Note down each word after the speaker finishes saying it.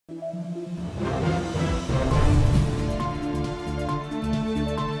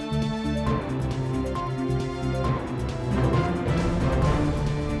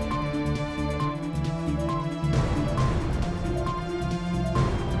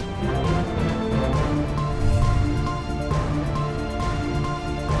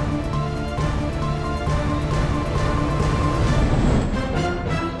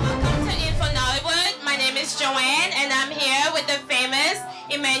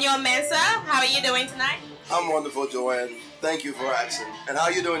Emmanuel Mensah. How are you doing tonight? I'm wonderful, Joanne. Thank you for asking. And how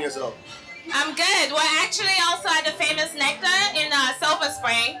are you doing yourself? I'm good. We're actually also at the famous Nectar in Silver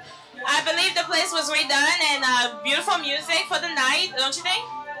Spring. I believe the place was redone and beautiful music for the night, don't you think?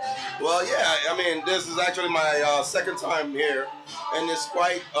 Well, yeah. I mean, this is actually my second time here, and it's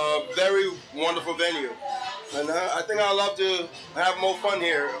quite a very wonderful venue. And I think I'd love to have more fun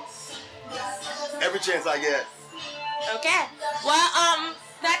here every chance I get. Okay. Well,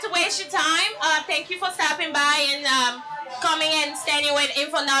 not to waste your time, thank you for stopping by and coming and standing with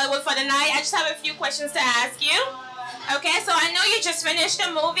Info Nollywood for the night. I just have a few questions to ask you. Okay, so I know you just finished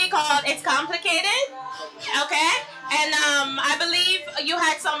a movie called It's Complicated. Okay, and I believe you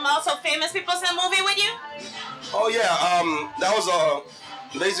had some also famous people in the movie with you. Oh yeah, that was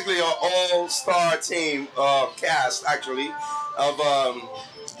basically an all-star team cast actually of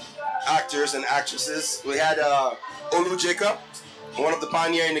actors and actresses. We had Olu Jacob, one of the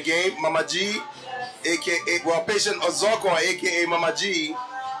pioneers in the game, Mama G, aka Patient Ozoko, aka Mama G,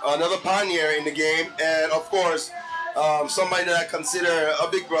 another pioneer in the game, and of course somebody that I consider a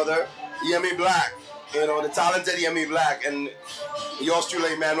big brother, Yemi Black. You know, the talented Yemi Black, and yours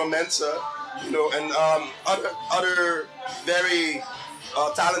truly, Emmanuel Mensah. You know, and other very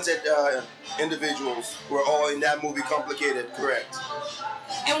talented individuals were all in that movie. Complicated, correct?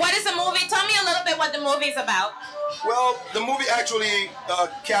 And what is the movie? Tell me a little bit what the movie's about. Well, the movie actually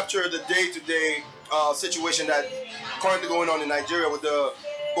captured the day-to-day situation that currently going on in Nigeria with the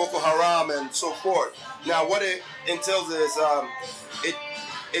Boko Haram and so forth. Now, what it entails is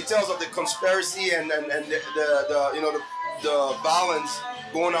it tells of the conspiracy and the violence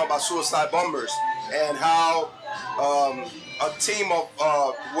going on by suicide bombers, and how a team of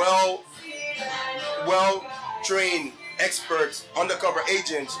well-trained experts, undercover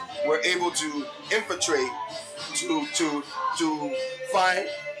agents, were able to infiltrate to find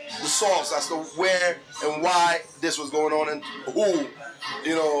the source as to where and why this was going on and who,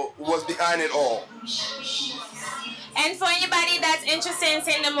 you know, was behind it all. And for anybody that's interested in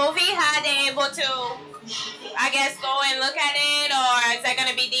seeing the movie, how are they able to, I guess, go and look at it, or is there going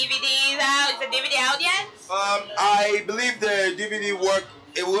to be DVDs out? Is the DVD out yet? I believe the DVD work,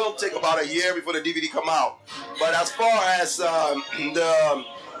 it will take about a year before the DVD come out. But as far as the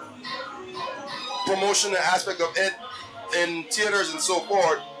promotional aspect of it in theaters and so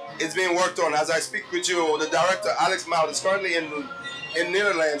forth, it's being worked on. As I speak with you, the director, Alex Mout, is currently in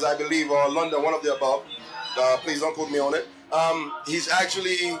Netherlands, I believe, or London, one of the above. Please don't quote me on it. He's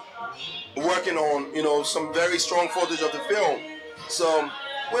actually working on, you know, some very strong footage of the film. So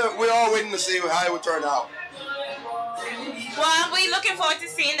we're all waiting to see how it will turn out. Well, we're looking forward to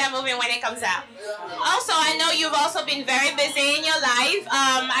seeing that movie when it comes out. Also, I know you've also been very busy in your life.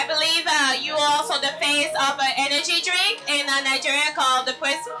 I believe you are also the face of an energy drink in Nigeria called the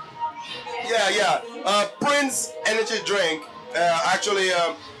Prince. Yeah. Prince energy drink, actually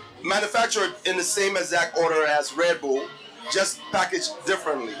manufactured in the same exact order as Red Bull, just packaged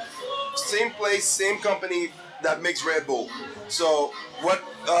differently. Same place, same company that makes Red Bull. So what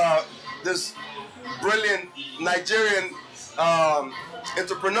this brilliant Nigerian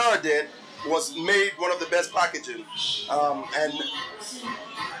entrepreneur did was made one of the best packaging, and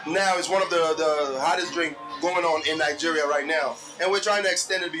now it's one of the hottest drink going on in Nigeria right now, and we're trying to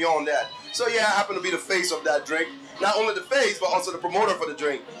extend it beyond that. So yeah, I happen to be the face of that drink. Not only the face, but also the promoter for the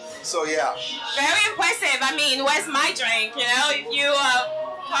drink. So yeah. Very impressive. I mean, where's my drink? You know, if you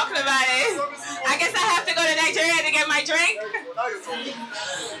talking about it, I guess I have to go to Nigeria to get my drink.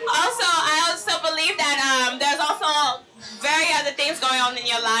 Also, I also believe that there's also very other things going on in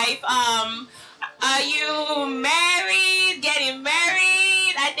your life. Are you married? Getting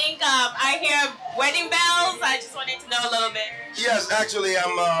married? I think I hear wedding bells. I just wanted to know a little bit. Yes, actually,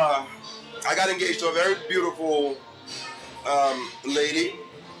 I got engaged to a very beautiful lady.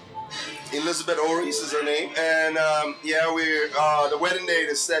 Elizabeth Oris is her name, and yeah, we're the wedding date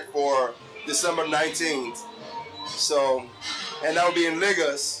is set for December 19th. So, and that will be in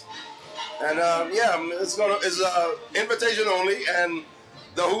Lagos, and yeah, it's invitation only, and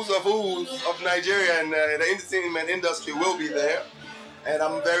the who's of Nigeria and the entertainment industry will be there, and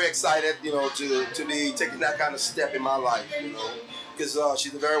I'm very excited, you know, to be taking that kind of step in my life, you know. Because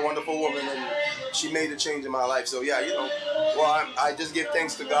she's a very wonderful woman, and she made a change in my life. So yeah, you know, well, I just give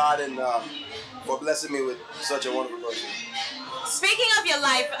thanks to God and for blessing me with such a wonderful person. Speaking of your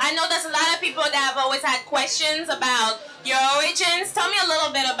life, I know there's a lot of people that have always had questions about your origins. Tell me a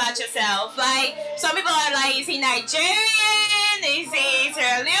little bit about yourself. Like, some people are like, is he Nigerian? Is he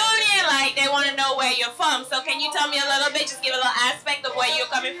Sierra Leone? Like, they want to know where you're from. So can you tell me a little bit, just give a little aspect of where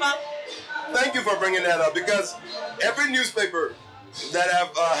you're coming from? Thank you for bringing that up, because every newspaper that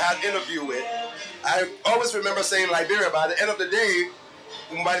I've had interview with, I always remember saying Liberia, but at the end of the day,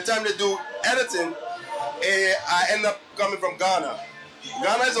 by the time they do editing, I end up coming from Ghana.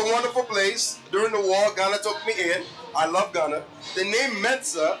 Ghana is a wonderful place. During the war, Ghana took me in. I love Ghana. The name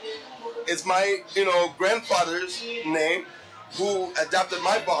Mensah is my, grandfather's name, who adopted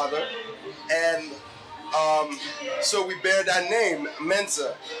my father, and so we bear that name,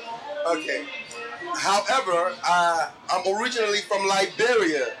 Mensah. Okay. However, I'm originally from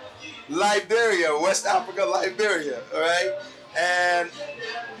Liberia, West Africa, Liberia. All right, and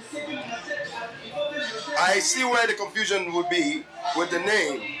I see where the confusion would be with the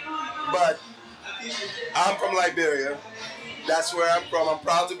name, but I'm from Liberia. That's where I'm from. I'm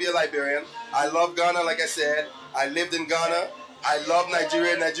proud to be a Liberian. I love Ghana, like I said. I lived in Ghana. I love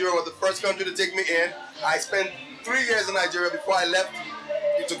Nigeria. Nigeria was the first country to take me in. I spent 3 years in Nigeria before I left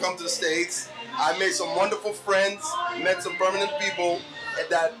to come to the States. I made some wonderful friends, met some permanent people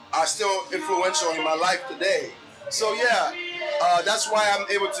that are still influential in my life today. So yeah, that's why I'm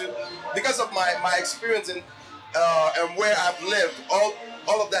able to, because of my experience and where I've lived, all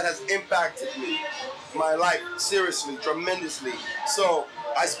of that has impacted me, my life, seriously, tremendously. So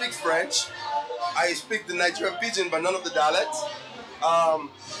I speak French, I speak the Nigerian pidgin, but none of the dialects.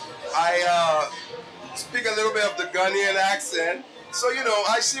 I speak a little bit of the Ghanaian accent. So,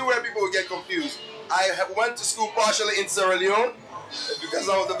 I see where people will get confused. I went to school partially in Sierra Leone because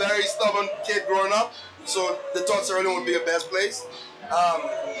I was a very stubborn kid growing up. So they thought Sierra Leone would be a best place.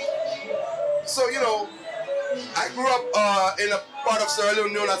 So, I grew up in a part of Sierra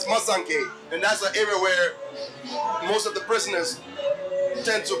Leone known as Masanke. And that's an area where most of the prisoners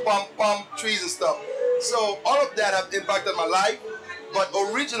tend to palm trees and stuff. So all of that have impacted my life. But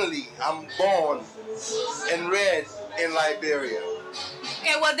originally, I'm born and reared in Liberia.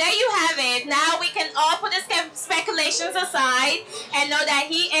 Okay, well, there you have it. Now we can all put the speculations aside and know that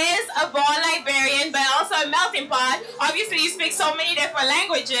he is a born Liberian, but also a melting pot. Obviously, you speak so many different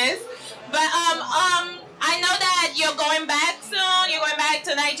languages. But I know that you're going back soon. You're going back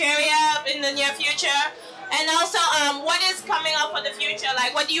to Nigeria in the near future. And also, what is coming up for the future?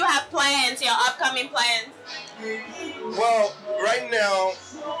 Like, what do you have plans, your upcoming plans? Well, right now,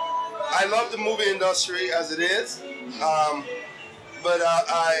 I love the movie industry as it is. But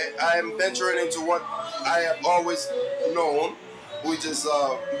I'm venturing into what I have always known, which is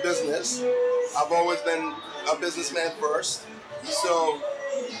business. I've always been a businessman first. So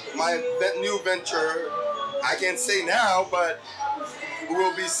my new venture, I can't say now, but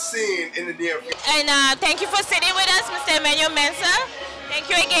will be seen in the near future. And thank you for sitting with us, Mr. Emmanuel Mensah. Thank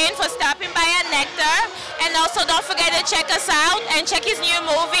you again for stopping by at Nectar. And also don't forget to check us out and check his new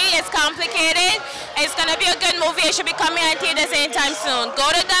movie. It's Complicated. It's going to be a good movie. It should be coming on theaters anytime soon. Go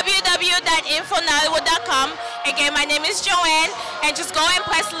to www.infonollywood.com. Again, my name is Joanne. And just go and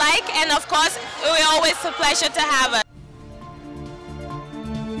press like. And of course, it will always a pleasure to have us.